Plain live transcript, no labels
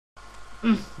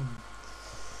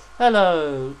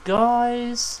Hello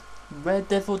guys,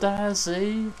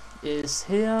 RedDevilDazzy is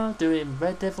here doing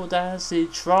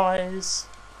RedDevilDazzy tries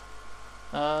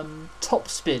top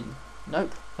spin.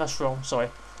 Nope, that's wrong,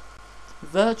 sorry.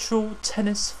 Virtual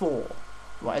Tennis 4.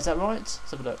 Right, is that right?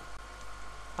 Let's have a look.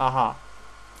 Aha.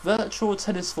 Virtual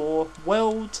Tennis 4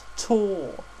 World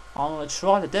Tour. I'm gonna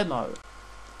try the demo.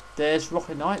 There's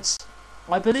Rocket Knights.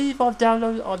 I believe I've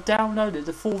downloaded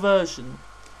the full version,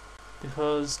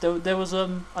 because there was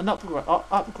an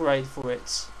upgrade for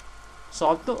it.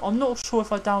 So I'm not sure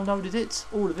if I downloaded it,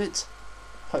 all of it.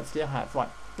 Hopefully I have. Right,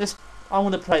 I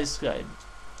want to play this game.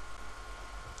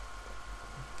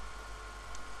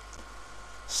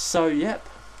 So yep,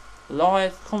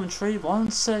 live commentary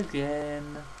once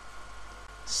again.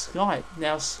 Skype.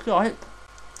 Now Skype,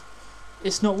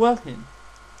 it's not working.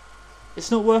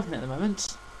 It's not working at the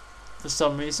moment. For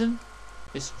some reason,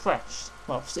 it's crashed.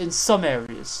 Well, in some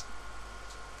areas.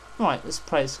 Right, let's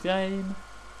play this game.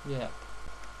 Yeah.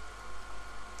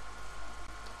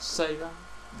 Save that.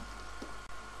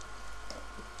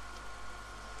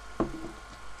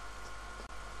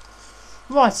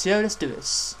 Rightio, let's do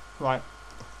this. Right.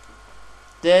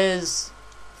 There's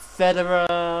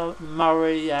Federer,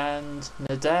 Murray and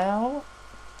Nadal.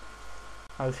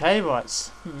 Okay,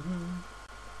 right.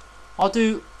 I'll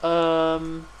do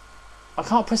I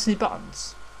can't press any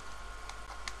buttons.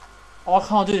 I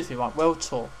can't do anything. Right, World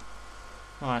Tour.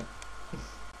 Right,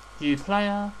 new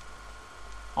player.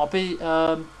 I'll be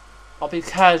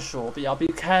casual. I'll be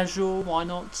casual. Why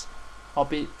not?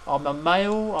 I'm a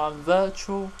male. I'm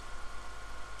virtual.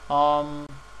 We'll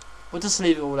just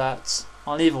leave it all that.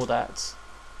 I'll leave all that.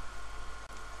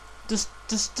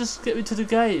 Just get me to the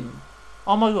game.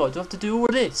 Oh my god! Do I have to do all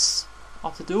this? I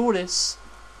have to do all this.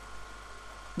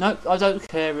 Nope, I don't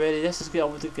care really. Let's just get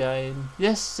on with the game.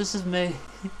 Yes, this is me.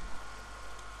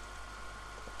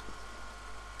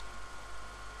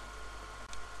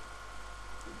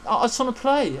 I just want to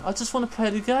play. I just want to play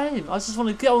the game. I just want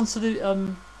to get onto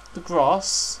the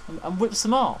grass and whip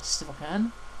some arse if I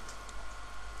can.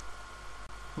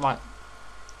 Right.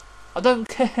 I don't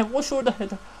care. What's your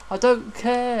name? I don't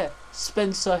care,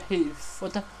 Spencer Heath.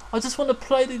 I just want to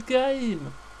play the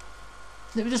game.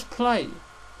 Let me just play.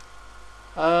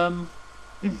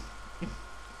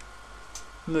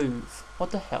 Move.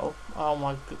 What the hell? Oh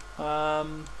my god.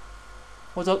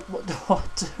 What do I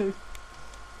do?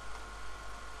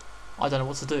 I don't know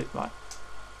what to do. Right.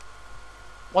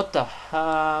 What the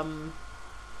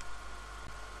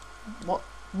what?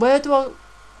 Where do I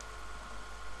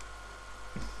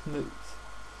move?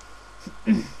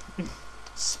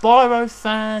 Spyro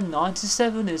Fan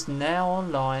 97 is now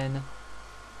online.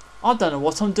 I don't know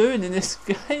what I'm doing in this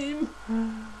game.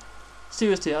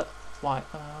 Seriously, right.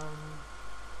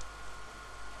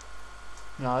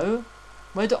 No.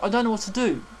 I don't know what to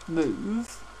do.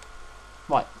 Move.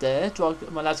 Right there.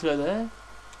 Am I allowed to go there?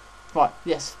 Right.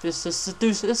 Yes. Let's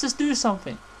just do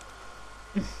something.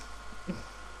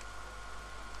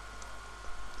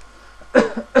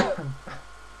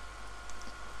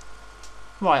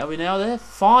 Right. Are we now there?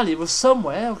 Finally, we're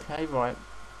somewhere. Okay. Right.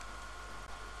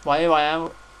 Right. Here I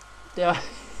am. There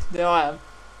I am.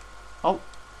 Oh.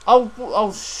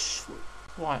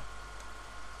 Right.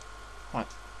 Right.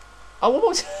 Oh.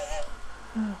 What?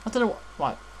 I don't know what.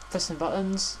 Right. Pressing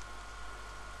buttons.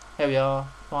 Here we are,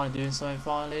 finally doing something.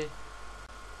 Finally,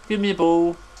 give me a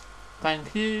ball,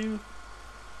 thank you.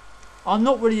 I'm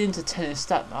not really into tennis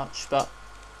that much, but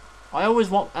I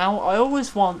always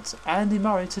want Andy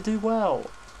Murray to do well,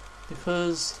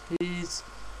 because he's,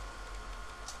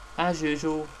 as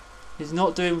usual, he's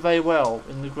not doing very well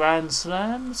in the Grand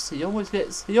Slams. He always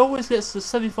gets the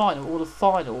semi-final or the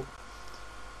final,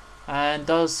 and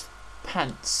does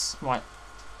pants. Right,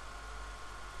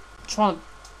 I'm trying to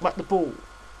whack the ball.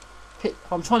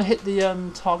 I'm trying to hit the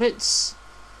targets.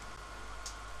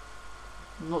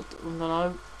 No.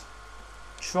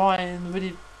 Trying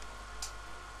really.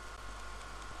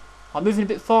 I'm moving a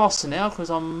bit faster now because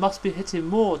I must be hitting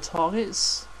more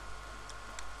targets.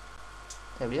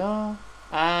 There we are,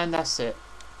 and that's it.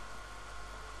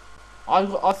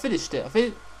 I finished it. I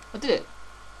did it.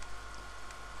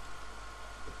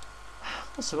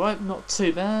 That's alright. Not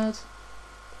too bad.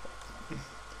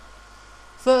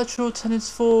 Virtual Tennis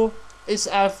 4. It's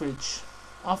average.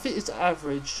 I think it's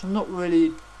average. I'm not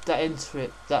really that into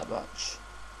it that much.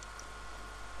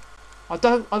 I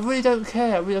really don't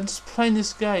care. I'm just playing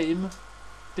this game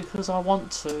because I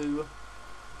want to.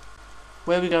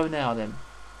 Where we go now then?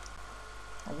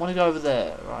 I want to go over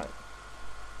there, right?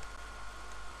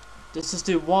 Let's just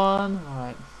do one,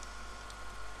 right?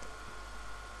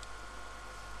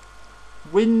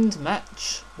 Wind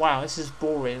match. Wow, this is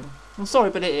boring. I'm sorry,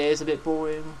 but it is a bit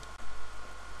boring.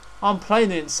 I'm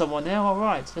playing against someone now.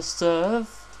 Alright, let's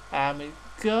serve. And we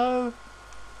go.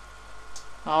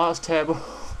 Oh, that's terrible.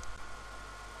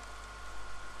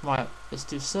 Right, let's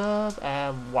do serve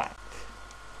and whack.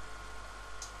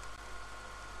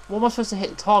 What am I supposed to hit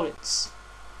the targets?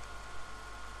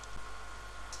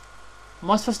 Am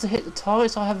I supposed to hit the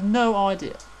targets? I have no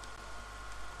idea.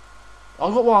 I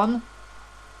got one.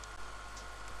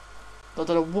 I don't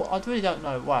know what. I really don't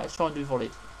know. Right, let's try and do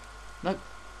volley. Nope.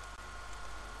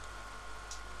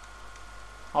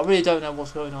 I really don't know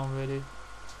what's going on. Really.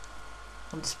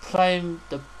 I'm just playing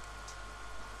the.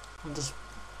 I'm just.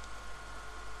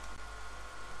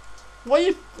 What are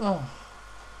you? Oh.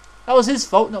 That was his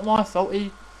fault, not my fault.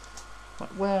 He.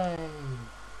 Right, way.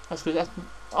 That's good. That's.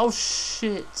 Oh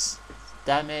shit!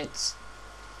 Damn it.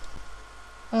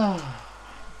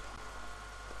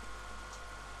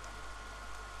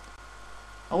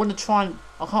 I want to try and...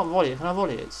 I can't volley it. Can I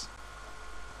volley it?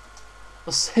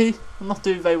 Well, see? I'm not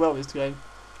doing very well this game.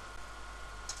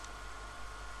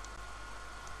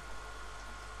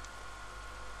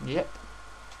 Yep.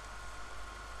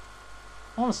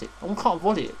 Honestly, I can't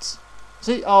volley it.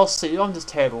 See? Oh, see, I'm just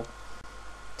terrible.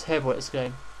 Terrible at this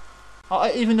game.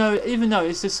 Even though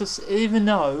it's just... Even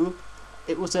though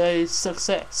it was a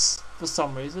success for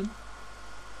some reason.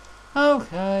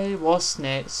 Okay, what's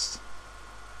next?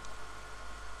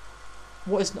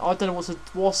 I don't know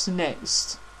what's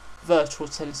next. Virtual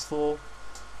Tennis 4.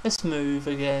 Let's move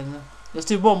again. Let's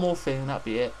do one more thing and that'll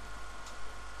be it.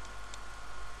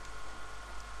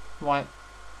 Right.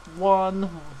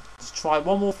 Let's try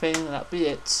one more thing and that'll be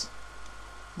it.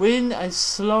 Win a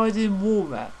sliding wall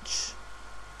match.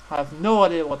 I have no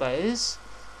idea what that is.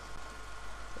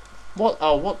 What?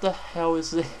 Oh, what the hell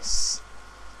is this?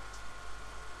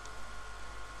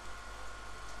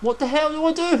 What the hell do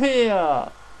I do here?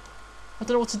 I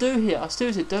don't know what to do here. I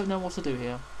seriously don't know what to do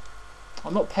here.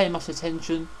 I'm not paying much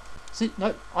attention. See?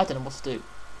 Nope. I don't know what to do.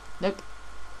 Nope.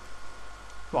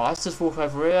 Right, let's just walk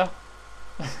over here.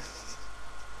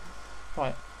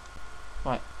 Right.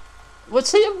 Right.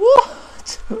 What's here?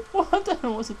 What? What? I don't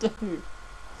know what to do.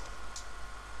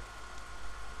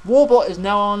 Warbot is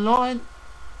now online.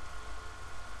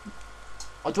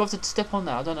 Oh, do I have to step on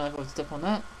that? I don't know if I have to step on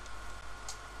that.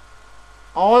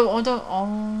 Oh, I don't.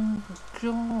 Oh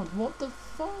god, what the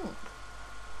fuck?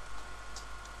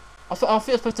 I think I'm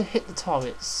supposed to hit the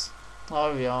targets. Oh,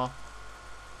 here we are.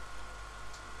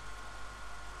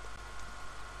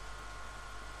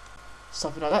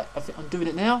 Something like that. I think I'm doing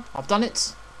it now. I've done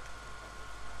it.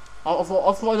 I've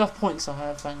got enough points. I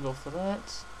have. Thank God for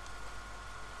that.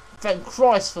 Thank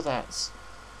Christ for that.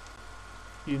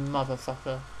 You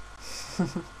motherfucker.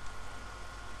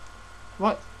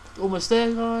 Right, almost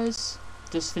there, guys.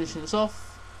 Just finishing this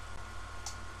off.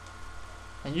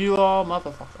 And you are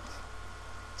motherfucker.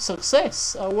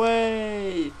 Success!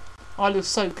 Away! I look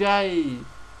so gay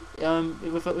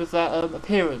with that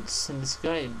appearance in this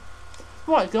game.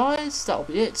 Right, guys, that'll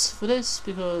be it for this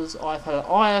because I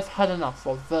have had enough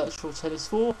of Virtual Tennis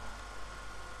 4.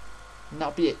 And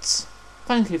that'll be it.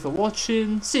 Thank you for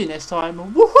watching. See you next time.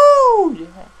 Woohoo!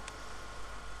 Yeah.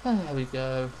 There we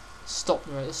go. Stop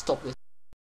this.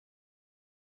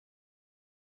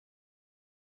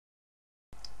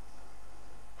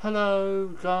 Hello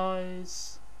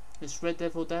guys, it's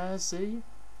RedDevilDazzy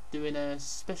doing a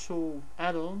special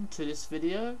add-on to this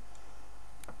video.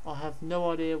 I have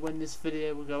no idea when this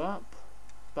video will go up,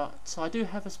 but I do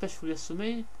have a special guest for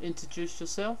me. Introduce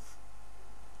yourself.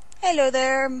 Hello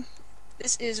there,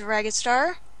 this is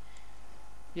Raggedstar.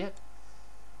 Yep.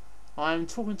 I'm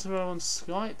talking to her on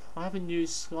Skype. I haven't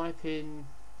used Skype in,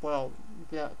 well,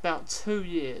 about 2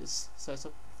 years, so it's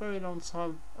a very long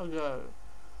time ago.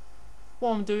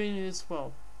 What I'm doing is,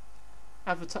 well,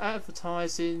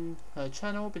 advertising her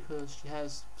channel because she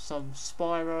has some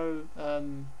Spyro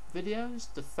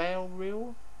videos, the fail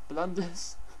reel,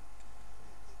 blunders.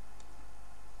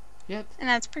 Yep. And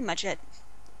that's pretty much it.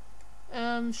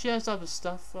 She has other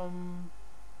stuff.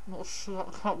 Not sure.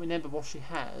 I can't remember what she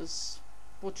has.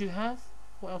 What do you have?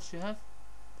 What else do you have?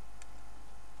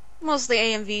 Mostly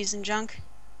AMVs and junk.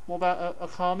 What about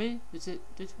Okami? Do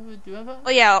you ever? Oh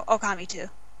yeah, Okami too.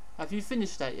 Have you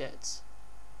finished that yet?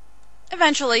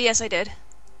 Eventually, yes I did.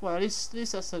 Well, at least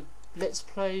that's a let's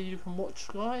play you can watch,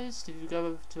 guys. Did you go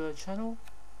over to her channel?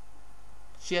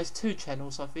 She has 2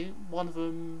 channels, I think. One of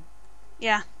them.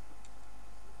 Yeah.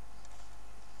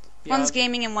 One's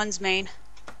gaming and one's main.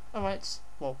 Alright,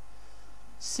 well,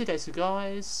 see you later,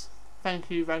 guys. Thank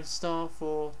you, Raggedstar,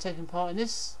 for taking part in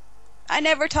this. I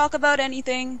never talk about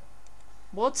anything.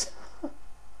 What?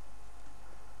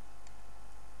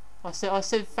 I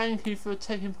said thank you for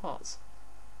taking part.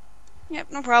 Yep,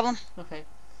 no problem. Okay.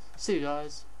 See you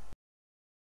guys.